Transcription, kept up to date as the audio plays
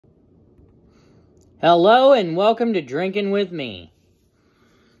Hello and welcome to Drinking With Me.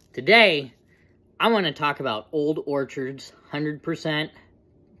 Today, I want to talk about Old Orchard's 100%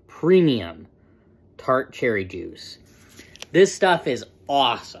 premium tart cherry juice. This stuff is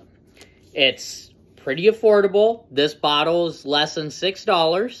awesome. It's pretty affordable. This bottle is less than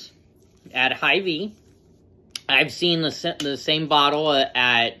 $6 at Hy-Vee. I've seen the same bottle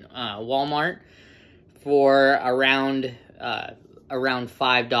at Walmart for around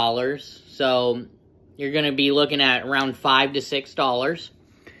 $5. So you're going to be looking at around $5 to $6.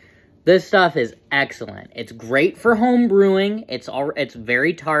 This stuff is excellent. It's great for home brewing. It's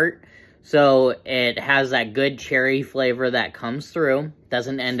very tart, so it has that good cherry flavor that comes through.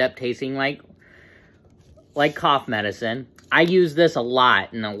 Doesn't end up tasting like cough medicine. I use this a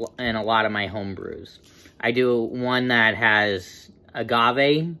lot in a lot of my home brews. I do one that has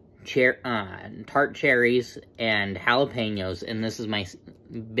agave, tart cherries, and jalapenos, and this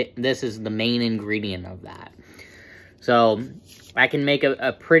is the main ingredient of that. So I can make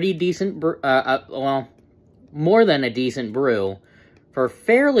a pretty decent brew, well, more than a decent brew for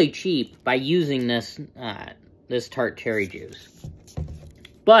fairly cheap by using this tart cherry juice.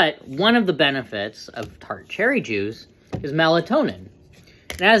 But one of the benefits of tart cherry juice is melatonin.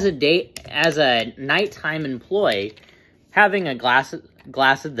 And as a nighttime employee, having a glass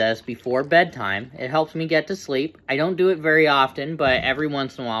of this before bedtime, it helps me get to sleep. I don't do it very often, but every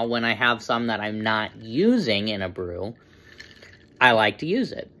once in a while when I have some that I'm not using in a brew, I like to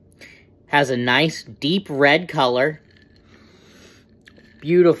use it. Has a nice deep red color.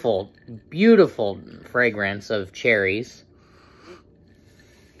 Beautiful, beautiful fragrance of cherries.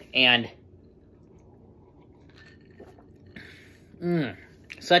 And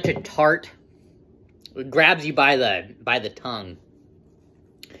such a tart. It grabs you by the tongue.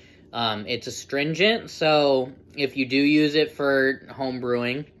 It's astringent, so if you do use it for home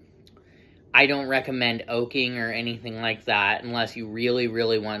brewing, I don't recommend oaking or anything like that unless you really,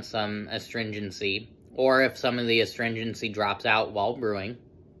 really want some astringency, or if some of the astringency drops out while brewing.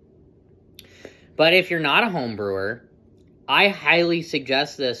 But if you're not a home brewer, I highly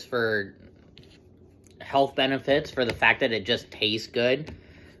suggest this for health benefits, for the fact that it just tastes good.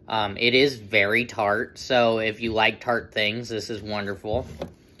 It is very tart, so if you like tart things, this is wonderful.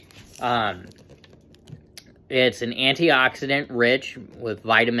 It's an antioxidant rich with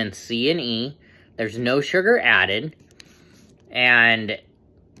vitamin C and E. There's no sugar added. And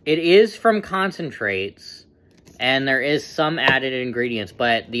it is from concentrates. And there is some added ingredients.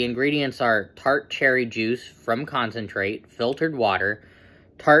 But the ingredients are tart cherry juice from concentrate, filtered water,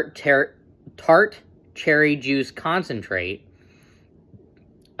 tart cherry juice concentrate,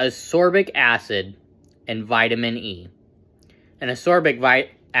 ascorbic acid, and vitamin E. And ascorbic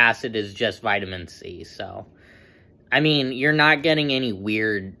acid is just vitamin C, so I mean, you're not getting any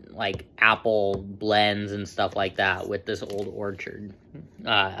weird like apple blends and stuff like that with this Old Orchard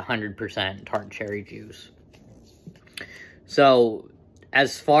 100% tart cherry juice. So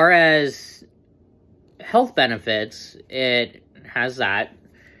as far as health benefits, it has that.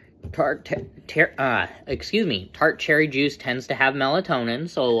 Tart cherry juice tends to have melatonin,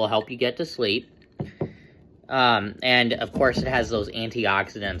 so it will help you get to sleep. And of course it has those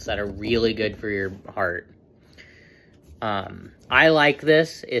antioxidants that are really good for your heart. I like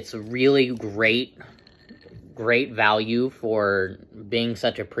this. It's really great value for being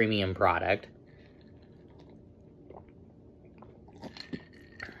such a premium product.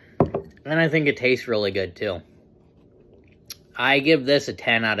 And I think it tastes really good too. I give this a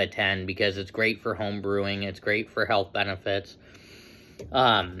 10 out of 10 because it's great for home brewing. It's great for health benefits.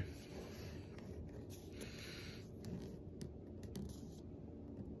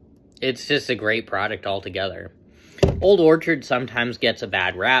 It's just a great product altogether. Old Orchard sometimes gets a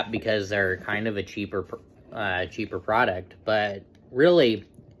bad rap because they're kind of a cheaper product. But really,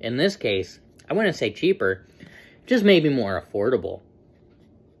 in this case, I wouldn't say cheaper, just maybe more affordable.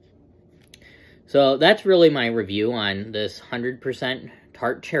 So that's really my review on this 100%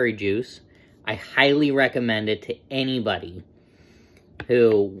 tart cherry juice. I highly recommend it to anybody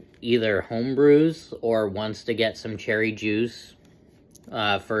who either home brews or wants to get some cherry juice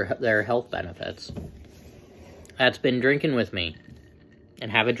for their health benefits. That's been Drinking With Me.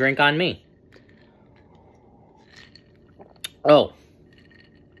 And have a drink on me. Oh,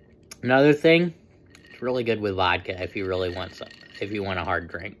 another thing, it's really good with vodka if you really want some, if you want a hard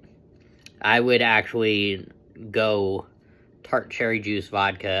drink. I would actually go tart cherry juice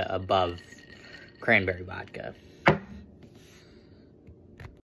vodka above cranberry vodka.